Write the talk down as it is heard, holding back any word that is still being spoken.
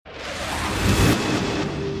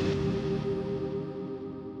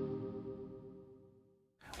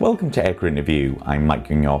Welcome to Aircrew Interview. I'm Mike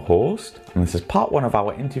Young, your host, and this is part one of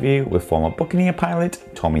our interview with former Buccaneer pilot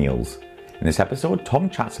Tom Eales. In this episode, Tom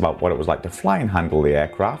chats about what it was like to fly and handle the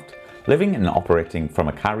aircraft, living and operating from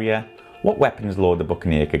a carrier, what weapons load the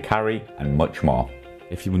Buccaneer could carry, and much more.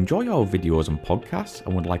 If you enjoy our videos and podcasts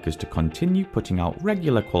and would like us to continue putting out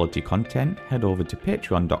regular quality content, head over to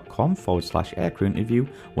patreon.com/aircrewinterview,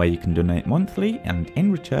 where you can donate monthly, and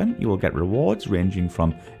in return you will get rewards ranging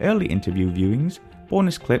from early interview viewings,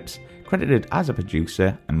 bonus clips, credited as a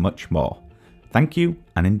producer, and much more. Thank you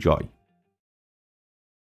and enjoy.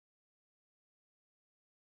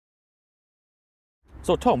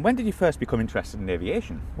 So Tom, when did you first become interested in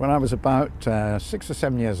aviation? When I was about 6 or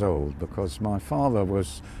 7 years old, because my father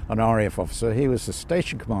was an RAF officer. He was the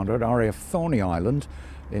station commander at RAF Thorney Island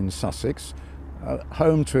in Sussex,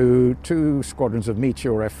 home to 2 squadrons of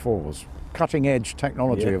Meteor F4s, cutting edge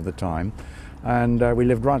technology of the time. And we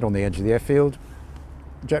lived right on the edge of the airfield,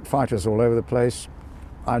 jet fighters all over the place.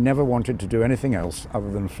 I never wanted to do anything else other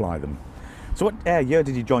than fly them. So what year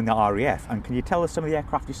did you join the RAF, and can you tell us some of the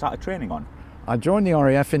aircraft you started training on? I joined the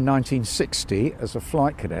RAF in 1960 as a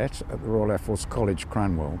flight cadet at the Royal Air Force College,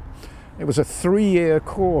 Cranwell. It was a 3-year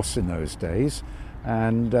course in those days,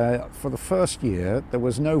 and for the first year there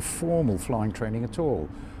was no formal flying training at all.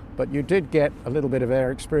 But you did get a little bit of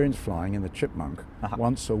air experience flying in the Chipmunk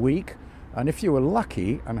once a week, and if you were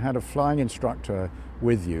lucky and had a flying instructor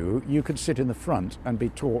with you, you could sit in the front and be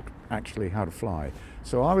taught actually how to fly.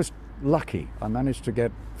 So I was lucky. I managed to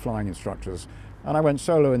get flying instructors, and I went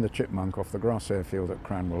solo in the Chipmunk off the grass airfield at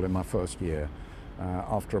Cranwell in my first year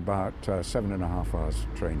after about 7.5 hours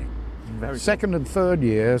training. Second and third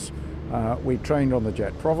years, we trained on the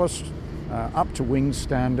Jet Provost, up to wing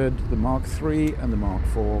standard, the Mark III and the Mark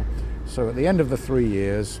IV. So at the end of the 3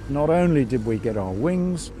 years, not only did we get our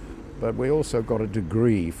wings, but we also got a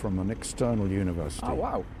degree from an external university. Oh,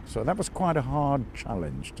 wow. So that was quite a hard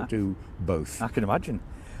challenge to do both. I can imagine.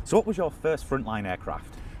 So what was your first frontline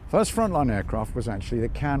aircraft? First frontline aircraft was actually the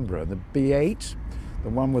Canberra, the B-8, the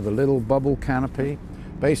one with a little bubble canopy,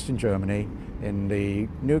 based in Germany in the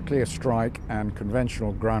nuclear strike and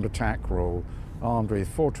conventional ground attack role, armed with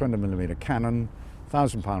 420mm cannon,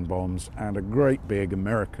 1,000-pound bombs, and a great big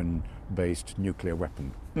American-based nuclear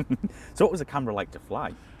weapon. So what was the Canberra like to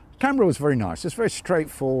fly? Canberra was very nice. It's a very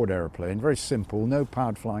straightforward aeroplane, very simple, no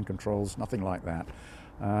powered flying controls, nothing like that.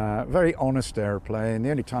 Very honest aeroplane.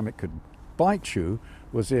 The only time it could bite you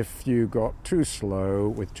was if you got too slow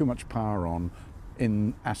with too much power on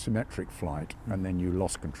in asymmetric flight, and then you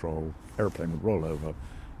lost control, aeroplane would roll over,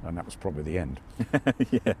 and that was probably the end.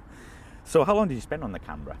 Yeah. So how long did you spend on the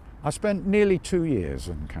Canberra? I spent nearly 2 years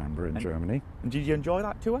in Canberra in Germany. And did you enjoy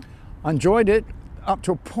that tour? I enjoyed it up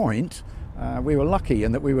to a point. We were lucky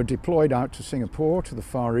in that we were deployed out to Singapore, to the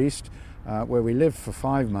Far East, where we lived for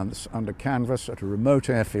 5 months under canvas at a remote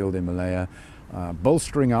airfield in Malaya,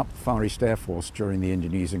 bolstering up Far East Air Force during the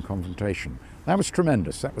Indonesian confrontation. That was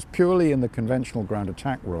tremendous. That was purely in the conventional ground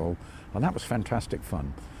attack role, and that was fantastic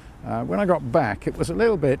fun. When I got back, it was a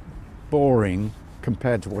little bit boring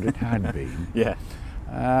compared to what it had been. Yeah.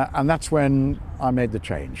 And that's when I made the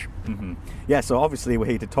change. Mm-hmm. Yeah, so obviously we're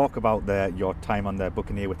here to talk about your time on the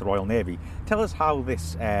Buccaneer with the Royal Navy. Tell us how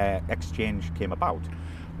this exchange came about.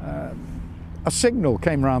 A signal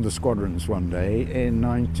came round the squadrons one day in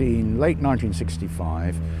late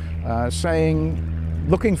 1965 saying,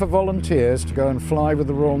 looking for volunteers to go and fly with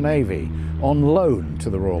the Royal Navy on loan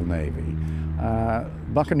to the Royal Navy,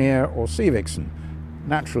 Buccaneer or Sea Vixen.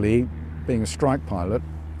 Naturally, being a strike pilot,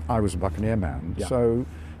 I was a Buccaneer man. Yeah. So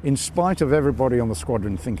in spite of everybody on the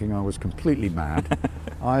squadron thinking I was completely mad,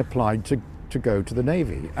 I applied to go to the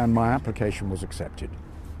Navy, and my application was accepted.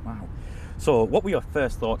 Wow. So what were your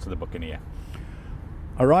first thoughts of the Buccaneer?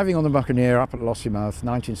 Arriving on the Buccaneer up at Lossiemouth,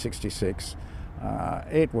 1966,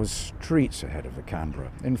 it was streets ahead of the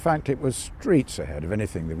Canberra. In fact, it was streets ahead of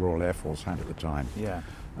anything the Royal Air Force had at the time. Yeah.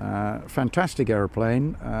 Fantastic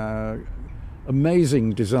aeroplane,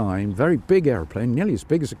 amazing design, very big aeroplane, nearly as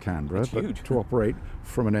big as a Canberra, but to operate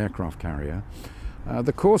from an aircraft carrier.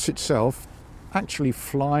 The course itself, actually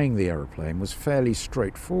flying the aeroplane, was fairly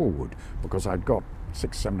straightforward because I'd got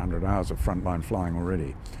 600-700 hours of frontline flying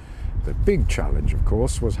already. The big challenge, of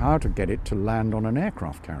course, was how to get it to land on an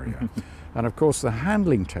aircraft carrier. And of course, the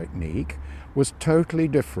handling technique was totally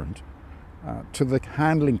different to the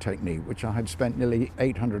handling technique which I had spent nearly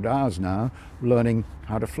 800 hours now learning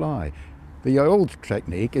how to fly. The old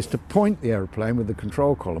technique is to point the aeroplane with the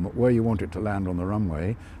control column at where you want it to land on the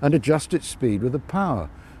runway and adjust its speed with the power.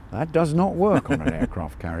 That does not work on an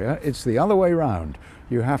aircraft carrier. It's the other way round.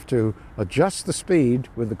 You have to adjust the speed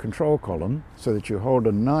with the control column so that you hold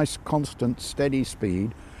a nice, constant, steady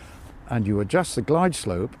speed, and you adjust the glide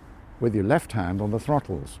slope with your left hand on the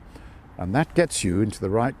throttles. And that gets you into the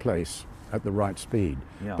right place at the right speed.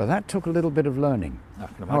 Yeah. But that took a little bit of learning.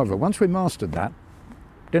 However, once we mastered that,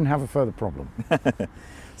 didn't have a further problem.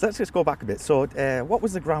 So let's just go back a bit. So what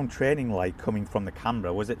was the ground training like coming from the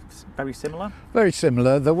Canberra? Was it very similar? Very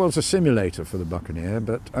similar. There was a simulator for the Buccaneer,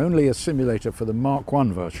 but only a simulator for the Mark I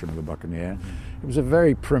version of the Buccaneer. It was a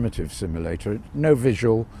very primitive simulator, no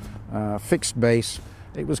visual, fixed base.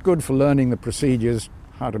 It was good for learning the procedures,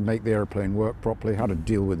 how to make the airplane work properly, how to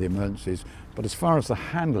deal with the emergencies. But as far as the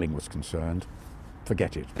handling was concerned,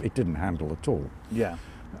 forget it. It didn't handle at all. Yeah.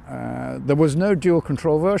 There was no dual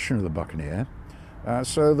control version of the Buccaneer.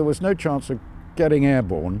 So there was no chance of getting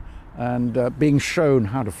airborne and being shown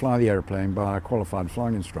how to fly the airplane by a qualified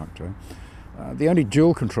flying instructor. The only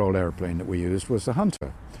dual control airplane that we used was the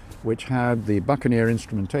Hunter, which had the Buccaneer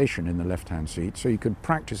instrumentation in the left-hand seat, so you could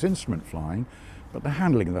practice instrument flying, but the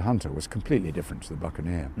handling of the Hunter was completely different to the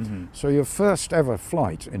Buccaneer. So your first ever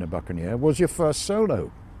flight in a Buccaneer was your first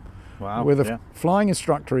solo. Wow. With a flying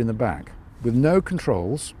instructor in the back, with no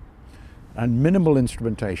controls and minimal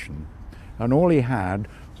instrumentation. And all he had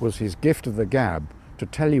was his gift of the gab to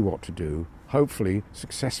tell you what to do, hopefully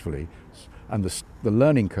successfully. And the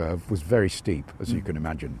learning curve was very steep, as you can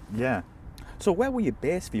imagine. Yeah. So where were you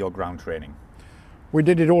based for your ground training? We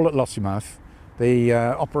did it all at Lossiemouth. The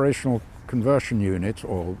Operational Conversion Unit,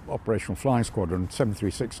 or Operational Flying Squadron,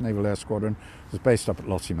 736 Naval Air Squadron, was based up at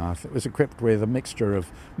Lossiemouth. It was equipped with a mixture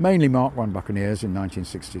of mainly Mark I Buccaneers in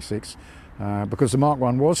 1966, because the Mark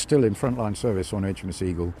I was still in frontline service on HMS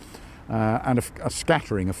Eagle. And a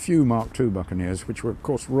scattering, a few Mark II Buccaneers, which were, of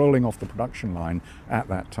course, rolling off the production line at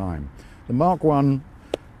that time. The Mark I,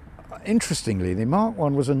 interestingly, the Mark I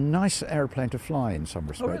was a nicer airplane to fly in some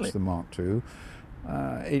respects than Mark II.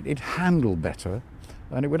 It handled better,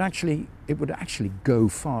 and it would actually go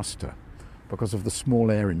faster because of the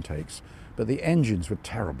small air intakes. But the engines were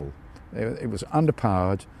terrible. It was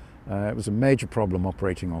underpowered. It was a major problem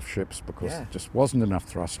operating off ships because there just wasn't enough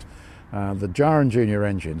thrust. The Jaran Junior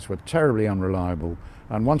engines were terribly unreliable,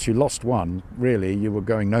 and once you lost one, really, you were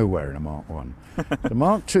going nowhere in a Mark I. The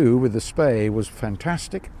Mark II with the Spey was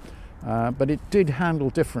fantastic, but it did handle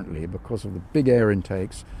differently because of the big air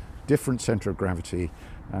intakes, different centre of gravity.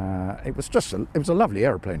 It was a lovely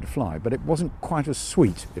aeroplane to fly, but it wasn't quite as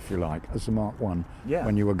sweet, if you like, as the Mark I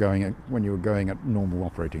when you were going at normal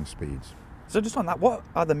operating speeds. So just on that, what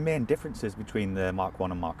are the main differences between the Mark I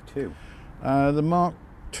and Mark II? The Mark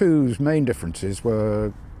II's main differences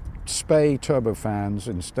were Spey turbofans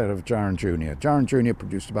instead of Jaran Junior. Jaran Junior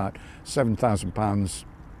produced about 7,000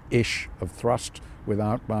 pounds-ish of thrust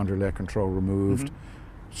without boundary layer control removed.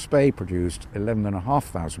 Spey produced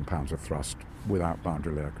 11,500 pounds of thrust without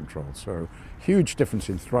boundary layer control. So huge difference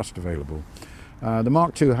in thrust available. The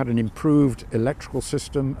Mark II had an improved electrical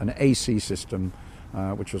system, an AC system,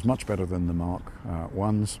 which was much better than the Mark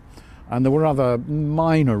I's. And there were other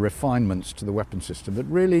minor refinements to the weapon system, but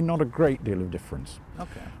really not a great deal of difference.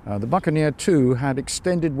 Okay. The Buccaneer II had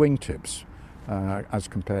extended wingtips as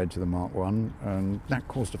compared to the Mark I, and that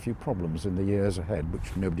caused a few problems in the years ahead,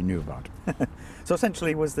 which nobody knew about. So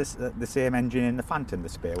essentially, was this the same engine in the Phantom, the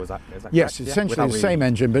Spey? Was that yes, correct? essentially the same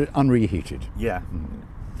engine, but unreheated. Yeah.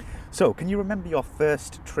 So, can you remember your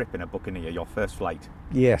first trip in a Buccaneer, your first flight?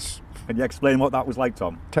 Yes. Can you explain what that was like,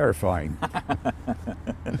 Tom? Terrifying.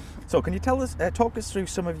 So, can you talk us through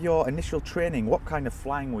some of your initial training? What kind of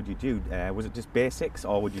flying would you do? Was it just basics,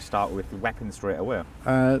 or would you start with weapons straight away?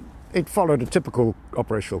 It followed a typical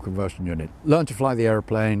operational conversion unit. Learn to fly the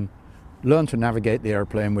airplane, learn to navigate the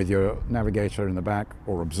airplane with your navigator in the back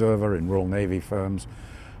or observer in Royal Navy firms.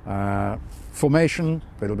 Formation,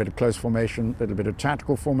 a little bit of close formation, a little bit of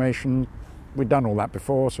tactical formation. We'd done all that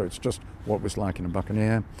before, so it's just what it was like in a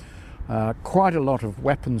Buccaneer. Quite a lot of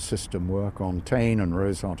weapon system work on Tain and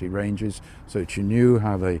Rosati ranges, so that you knew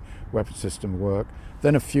how the weapon system worked.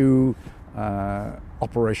 Then a few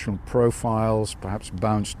operational profiles, perhaps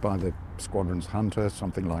bounced by the squadron's Hunter,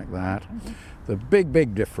 something like that. The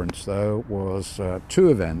big difference, though, was two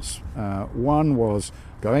events. One was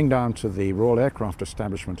going down to the Royal Aircraft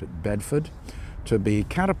Establishment at Bedford to be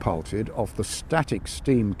catapulted off the static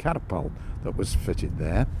steam catapult that was fitted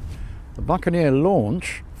there. The Buccaneer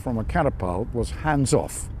launch from a catapult was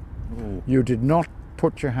hands-off. You did not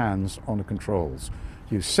put your hands on the controls.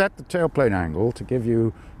 You set the tailplane angle to give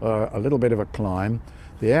you a little bit of a climb.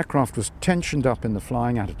 The aircraft was tensioned up in the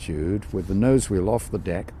flying attitude with the nose wheel off the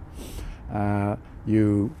deck.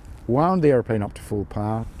 You wound the airplane up to full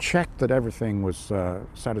power, checked that everything was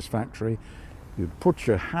satisfactory. You'd put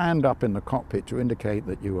your hand up in the cockpit to indicate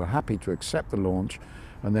that you were happy to accept the launch,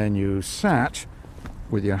 and then you sat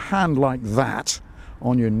with your hand like that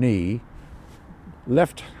on your knee,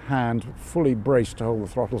 left hand fully braced to hold the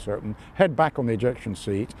throttles open, head back on the ejection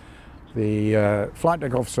seat. The flight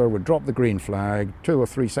deck officer would drop the green flag. 2 or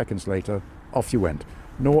 3 seconds later, off you went.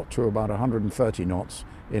 0 to about 130 knots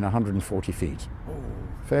in 140 feet. Oh.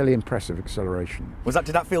 Fairly impressive acceleration. Did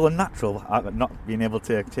that feel unnatural, not being able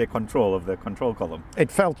to take control of the control column?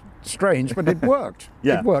 It felt strange, but it worked.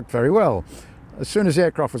 Yeah. It worked very well. As soon as the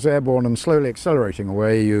aircraft was airborne and slowly accelerating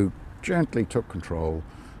away, you gently took control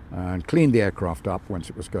and cleaned the aircraft up once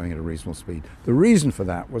it was going at a reasonable speed. The reason for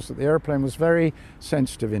that was that the airplane was very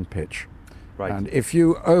sensitive in pitch. Right. And if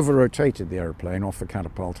you over-rotated the airplane off the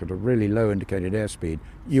catapult at a really low indicated airspeed,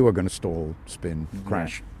 you were going to stall, spin,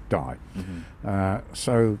 crash, die.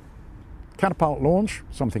 So catapult launch,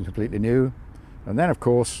 something completely new. And then, of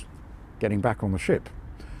course, getting back on the ship.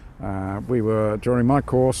 During my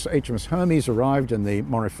course, HMS Hermes arrived in the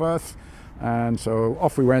Moray Firth, and so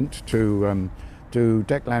off we went to do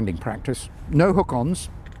deck landing practice. No hook-ons,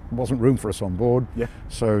 wasn't room for us on board,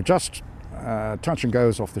 so just touch and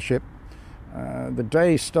goes off the ship. The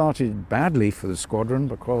day started badly for the squadron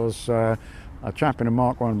because a chap in a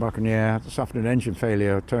Mark 1 Buccaneer suffered an engine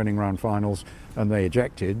failure turning round finals, and they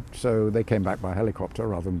ejected, so they came back by helicopter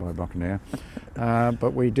rather than by Buccaneer.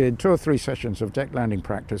 But we did 2 or 3 sessions of deck landing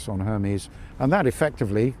practice on Hermes, and that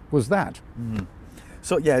effectively was that.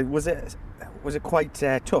 So yeah, was it quite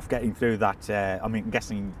tough getting through that? I'm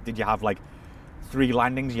guessing, did you have like 3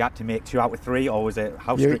 landings you had to make 2 out of 3, or was it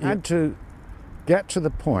how strict? You had to get to the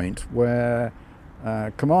point where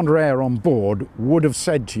Commander Air on board would have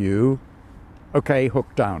said to you, okay,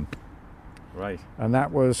 hook down. Right. And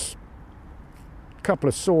that was a couple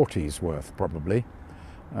of sorties worth probably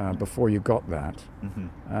before you got that.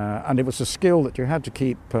 And it was a skill that you had to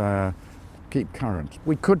keep current.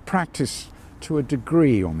 We could practice to a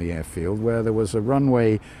degree on the airfield where there was a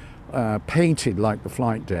runway painted like the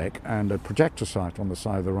flight deck and a projector sight on the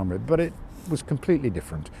side of the runway, but it was completely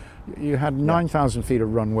different. You had 9,000 feet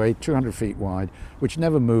of runway, 200 feet wide, which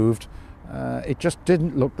never moved. It just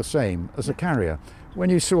didn't look the same as a carrier. When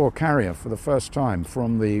you saw a carrier for the first time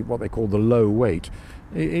from what they call the low weight,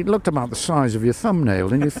 it looked about the size of your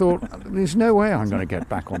thumbnail, and you thought, there's no way I'm going to get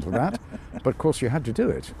back onto that. But of course you had to do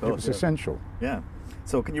it. It was essential. Yeah.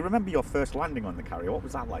 So can you remember your first landing on the carrier? What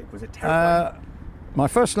was that like? Was it terrifying? My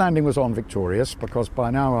first landing was on Victorious, because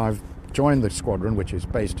by now I've joined the squadron, which is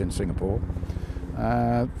based in Singapore.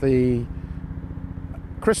 The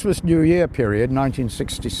Christmas New Year period,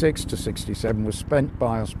 1966 to 67, was spent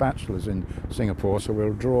by us bachelors in Singapore, so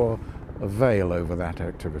we'll draw a veil over that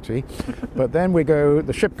activity. But then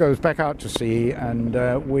the ship goes back out to sea, and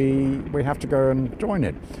we have to go and join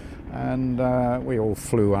it. And we all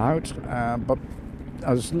flew out, but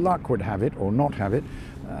as luck would have it, or not have it,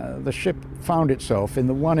 the ship found itself in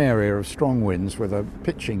the one area of strong winds with a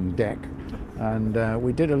pitching deck. And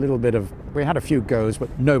we had a few goes,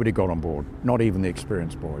 but nobody got on board, not even the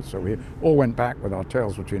experienced boys. So we all went back with our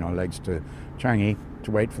tails between our legs to Changi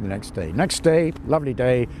to wait for the next day. Next day, lovely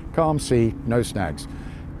day, calm sea, no snags.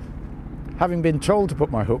 Having been told to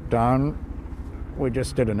put my hook down, we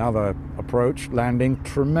just did another approach, landing,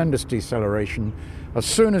 tremendous deceleration. As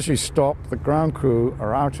soon as you stop, the ground crew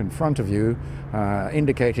are out in front of you,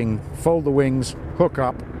 indicating fold the wings, hook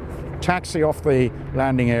up, taxi off the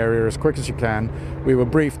landing area as quick as you can. We were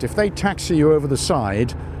briefed, if they taxi you over the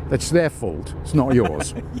side, that's their fault, it's not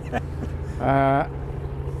yours.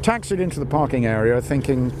 Taxied into the parking area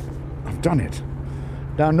thinking, I've done it.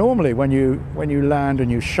 Now normally when you land and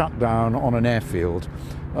you shut down on an airfield,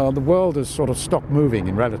 the world has sort of stopped moving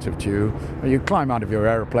in relative to you. You climb out of your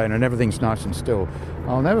aeroplane and everything's nice and still.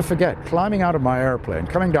 I'll never forget climbing out of my aeroplane,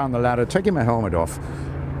 coming down the ladder, taking my helmet off.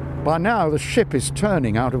 By now the ship is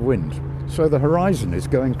turning out of wind, so the horizon is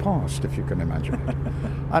going past, if you can imagine it.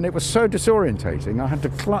 And it was so disorientating, I had to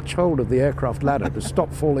clutch hold of the aircraft ladder to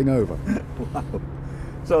stop falling over. Wow.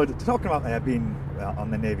 So talking about being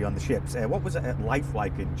on the Navy, on the ships, what was life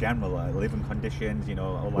like in general, living conditions,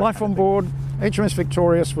 all that Life on board, HMS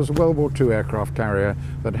Victorious was a World War II aircraft carrier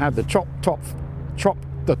that had the top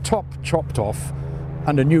chopped off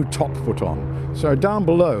and a new top put on. So down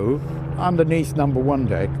below, underneath number 1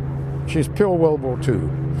 deck, she's pure World War II.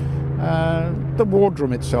 The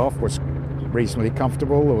wardroom itself was reasonably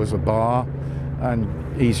comfortable. There was a bar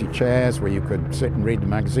and easy chairs where you could sit and read the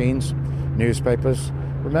magazines, newspapers.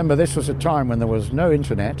 Remember, this was a time when there was no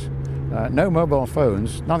internet, no mobile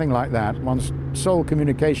phones, nothing like that. One's sole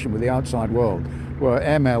communication with the outside world were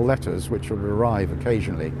airmail letters which would arrive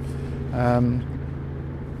occasionally.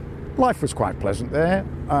 Life was quite pleasant there.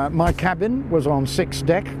 My cabin was on 6th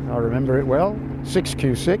deck, I remember it well,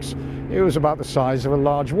 6Q6. It was about the size of a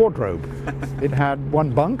large wardrobe. It had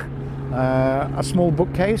one bunk, a small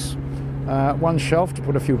bookcase, one shelf to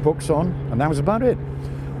put a few books on, and that was about it.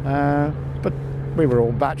 But we were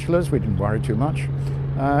all bachelors, we didn't worry too much.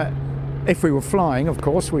 If we were flying, of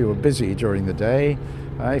course, we were busy during the day.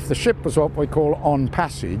 If the ship was what we call on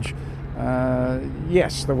passage,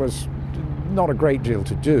 yes, there was not a great deal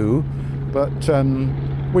to do, but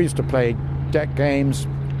we used to play deck games,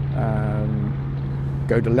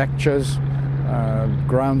 go to lectures,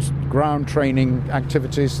 ground training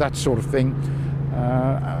activities, that sort of thing.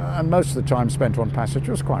 And most of the time spent on passage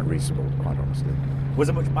was quite reasonable, quite honestly. Was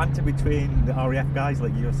there much banter between the RAF guys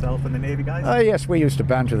like yourself and the Navy guys? Yes, we used to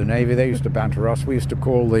banter the Navy, they used to banter us. We used to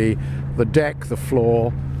call the deck the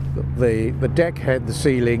floor, the deck head the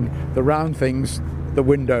ceiling, the round things the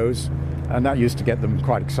windows, and that used to get them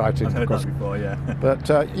quite excited. I've heard that before, yeah. But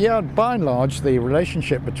by and large, the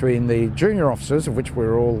relationship between the junior officers, of which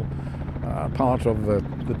we're all part of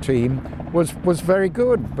the team, was very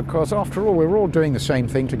good, because after all, we were all doing the same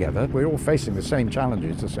thing together. We were all facing the same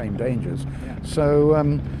challenges, the same dangers. Yeah.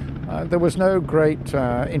 So there was no great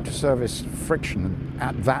inter-service friction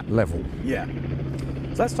at that level. Yeah.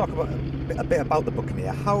 So let's talk about a bit about the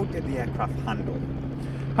Buccaneer. How did the aircraft handle?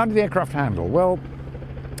 How did the aircraft handle? Well,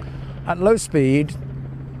 at low speed,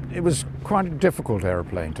 it was quite a difficult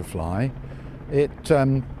aeroplane to fly.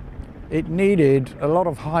 It needed a lot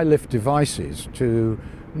of high lift devices to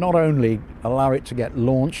not only allow it to get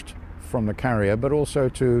launched from the carrier, but also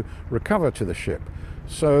to recover to the ship.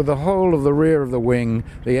 So the whole of the rear of the wing,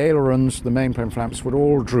 the ailerons, the mainplane flaps would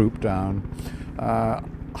all droop down.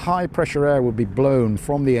 High pressure air would be blown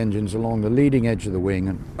from the engines along the leading edge of the wing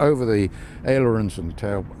and over the ailerons and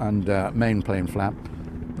tail and mainplane flap.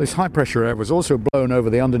 This high pressure air was also blown over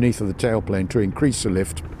the underneath of the tailplane to increase the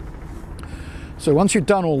lift. So once you'd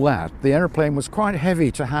done all that, the aeroplane was quite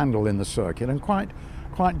heavy to handle in the circuit and quite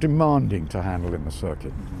demanding to handle in the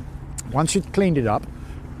circuit. Once you'd cleaned it up,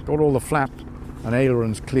 got all the flap and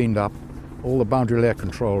ailerons cleaned up, all the boundary layer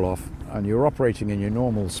control off, and you're operating in your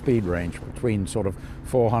normal speed range between sort of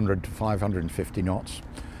 400 to 550 knots,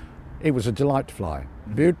 it was a delight to fly.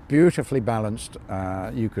 Beautifully balanced.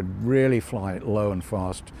 You could really fly it low and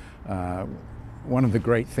fast. One of the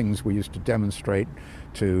great things we used to demonstrate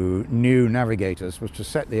to new navigators was to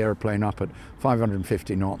set the airplane up at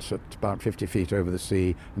 550 knots at about 50 feet over the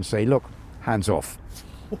sea and say, look, hands off.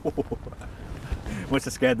 Must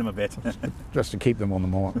have scared them a bit. Just to keep them on the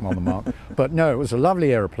mark. But no, it was a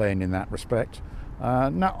lovely aeroplane in that respect.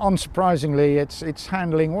 Now, unsurprisingly, its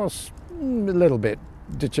handling was a little bit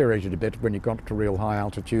deteriorated a bit when you got to real high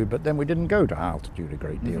altitude, but then we didn't go to high altitude a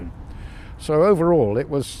great deal. So overall, it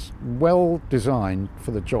was well designed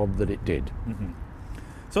for the job that it did.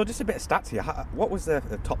 So just a bit of stats here. What was the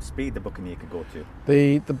top speed the Buccaneer could go to?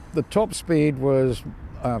 The top speed was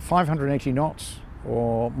 580 knots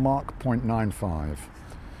or Mach 0.95.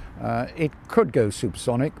 It could go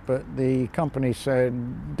supersonic, but the company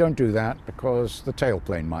said, don't do that because the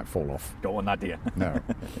tailplane might fall off. Don't want that, do you? No.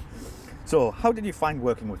 So how did you find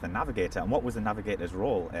working with a navigator, and what was the navigator's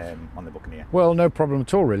role on the Buccaneer? Well, no problem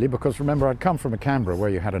at all, really, because remember, I'd come from a Canberra where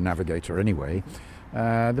you had a navigator anyway.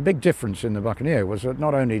 The big difference in the Buccaneer was that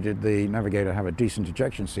not only did the navigator have a decent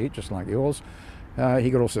ejection seat, just like yours,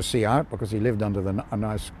 he could also see out because he lived under a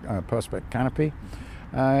nice Perspex canopy.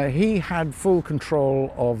 He had full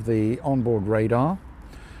control of the onboard radar.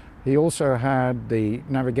 He also had the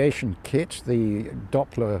navigation kit, the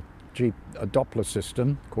Doppler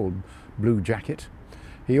system called Blue Jacket.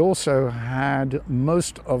 He also had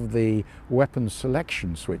most of the weapon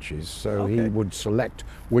selection switches, so he would select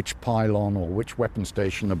which pylon or which weapon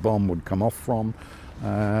station the bomb would come off from,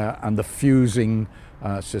 and the fusing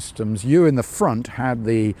systems. You in the front had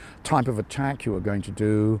the type of attack you were going to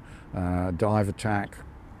do, dive attack,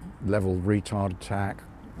 level retard attack,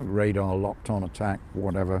 radar locked on attack,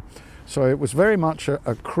 whatever. So it was very much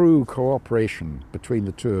a crew cooperation between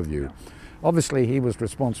the two of you. Obviously he was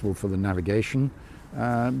responsible for the navigation.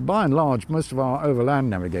 By and large, most of our overland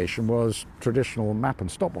navigation was traditional map and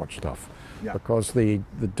stopwatch stuff, because the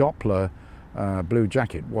Doppler Blue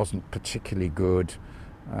Jacket wasn't particularly good,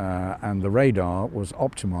 and the radar was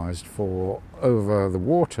optimized for over the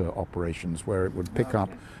water operations, where it would pick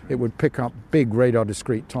up big radar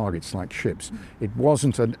discrete targets like ships. It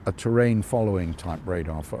wasn't a terrain following type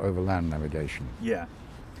radar for overland navigation. Yeah.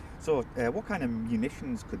 So what kind of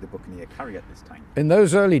munitions could the Buccaneer carry at this time? In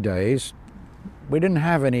those early days, we didn't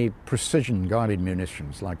have any precision guided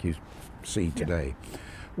munitions like you see today.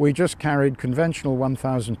 We just carried conventional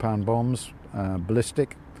 1,000-pound bombs,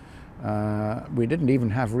 ballistic. We didn't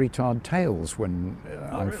even have retard tails when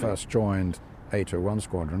I first joined 801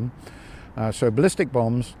 Squadron. So ballistic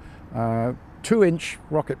bombs, 2-inch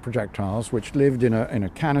rocket projectiles, which lived in a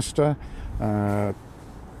canister.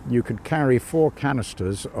 You could carry 4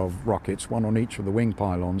 canisters of rockets, one on each of the wing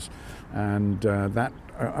pylons, and that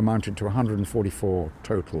amounted to 144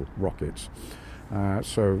 total rockets.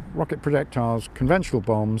 So rocket projectiles, conventional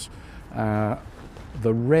bombs,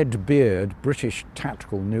 the Red Beard British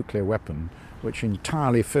tactical nuclear weapon, which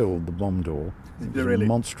entirely filled the bomb door. It was a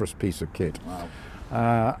monstrous piece of kit.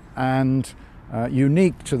 Wow. And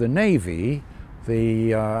unique to the Navy,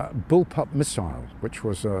 the Bullpup missile, which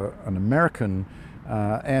was an American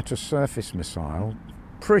air-to-surface missile,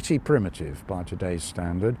 pretty primitive by today's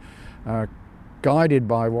standard, guided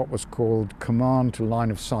by what was called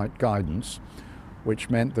command-to-line-of-sight guidance, which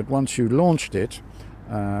meant that once you launched it,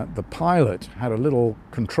 the pilot had a little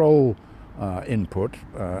control input,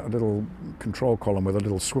 a little control column with a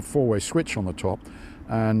little 4-way switch on the top,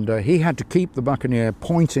 and he had to keep the Buccaneer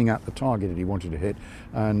pointing at the target that he wanted to hit,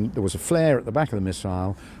 and there was a flare at the back of the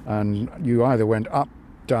missile, and you either went up,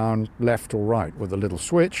 down, left or right with a little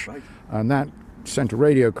switch, and that sent a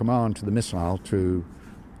radio command to the missile to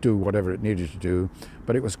do whatever it needed to do.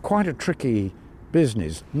 But it was quite a tricky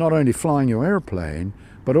business, not only flying your airplane,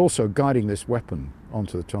 but also guiding this weapon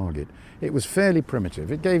onto the target. It was fairly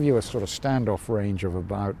primitive. It gave you a sort of standoff range of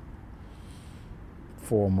about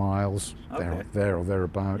 4 miles, there or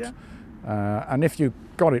thereabouts. Yeah. And if you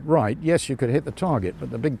got it right, yes, you could hit the target,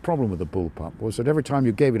 but the big problem with the Bullpup was that every time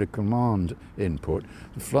you gave it a command input,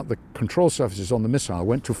 the control surfaces on the missile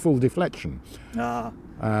went to full deflection.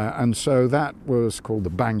 And so that was called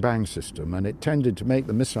the bang-bang system, and it tended to make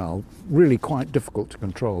the missile really quite difficult to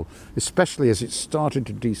control, especially as it started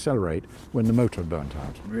to decelerate when the motor burnt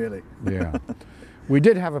out. Really? Yeah. We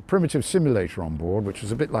did have a primitive simulator on board, which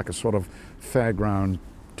was a bit like a sort of fairground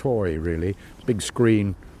toy, really. Big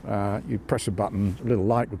screen. You'd press a button, a little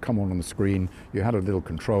light would come on the screen, you had a little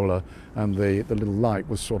controller, and the little light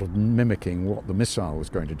was sort of mimicking what the missile was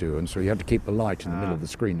going to do, and so you had to keep the light in the middle of the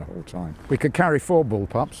screen the whole time. We could carry 4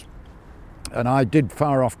 Bullpups, and I did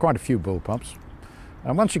fire off quite a few Bullpups,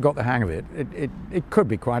 and once you got the hang of it, it could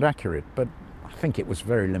be quite accurate, but I think it was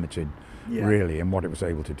very limited, really, in what it was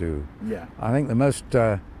able to do. Yeah. I think the most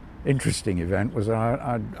interesting event was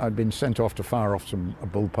I'd been sent off to fire off a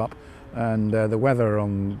Bullpup, and the weather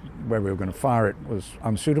on where we were going to fire it was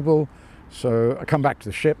unsuitable, so I come back to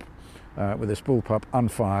the ship with this Bullpup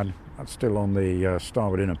unfired, still on the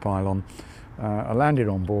starboard inner pylon. I landed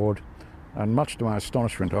on board, and much to my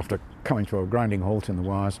astonishment, after coming to a grinding halt in the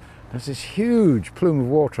wires, there's this huge plume of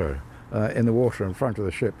water in the water in front of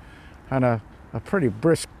the ship, and a pretty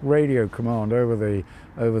brisk radio command over the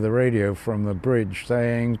radio from the bridge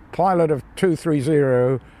saying, "Pilot of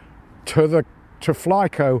 230 to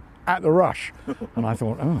Flyco at the rush." And I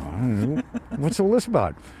thought, what's all this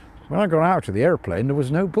about? When I got out to the airplane, there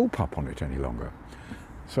was no Bullpup on it any longer.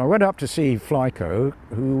 So I went up to see Flyco,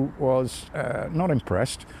 who was not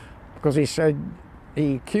impressed, because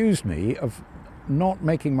he accused me of not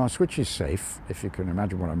making my switches safe, if you can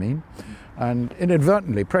imagine what I mean, and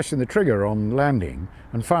inadvertently pressing the trigger on landing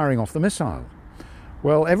and firing off the missile.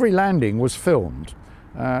 Well, every landing was filmed,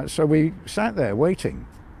 so we sat there waiting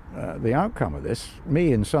the outcome of this,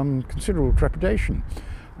 me in some considerable trepidation.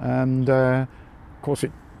 And of course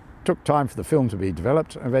it took time for the film to be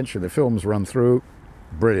developed. Eventually the films run through.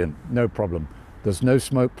 Brilliant, no problem. There's no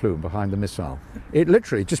smoke plume behind the missile. It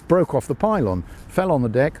literally just broke off the pylon, fell on the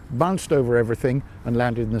deck, bounced over everything and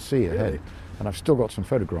landed in the sea ahead. And I've still got some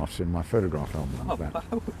photographs in my photograph album of that.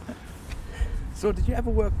 Wow. So did you ever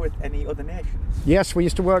work with any other nations? Yes, we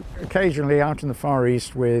used to work occasionally out in the Far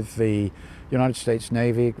East with the United States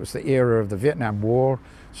Navy. It was the era of the Vietnam War,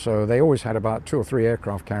 so they always had about 2 or 3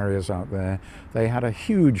 aircraft carriers out there. They had a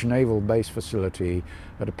huge naval base facility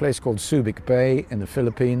at a place called Subic Bay in the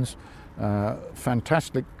Philippines.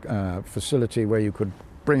 Fantastic facility where you could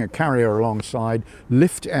bring a carrier alongside,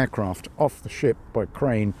 lift aircraft off the ship by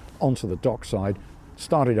crane onto the dockside,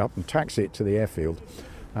 start it up and taxi it to the airfield.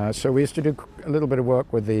 So we used to do a little bit of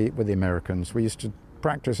work with the Americans. We used to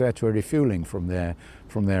practice air-to-air refueling from their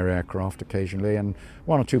aircraft occasionally, and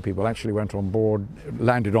 1 or 2 people actually went on board,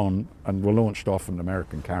 landed on, and were launched off an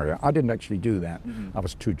American carrier. I didn't actually do that. I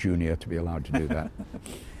was too junior to be allowed to do that.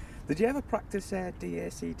 Did you ever practice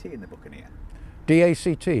DACT in the Buccaneer?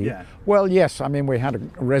 DACT? Yeah. Well, yes. I mean, we had a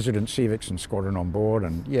resident Cvixen squadron on board,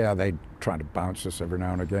 and they'd try to bounce us every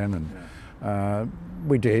now and again, and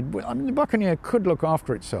we did. I mean, the Buccaneer could look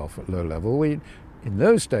after itself at low level. in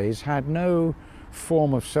those days had no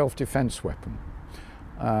form of self-defense weapon.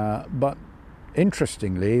 But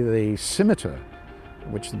interestingly, the Scimitar,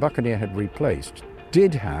 which the Buccaneer had replaced,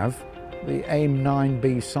 did have the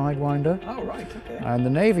AIM-9B Sidewinder. Oh, right, okay. And the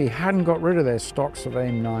Navy hadn't got rid of their stocks of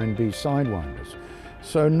AIM-9B Sidewinders.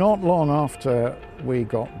 So not long after we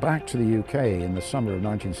got back to the UK in the summer of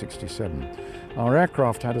 1967, our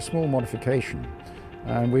aircraft had a small modification,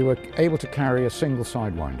 and we were able to carry a single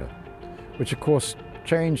Sidewinder, which of course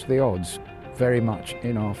changed the odds very much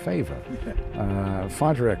in our favour.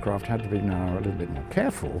 Fighter aircraft had to be now a little bit more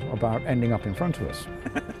careful about ending up in front of us.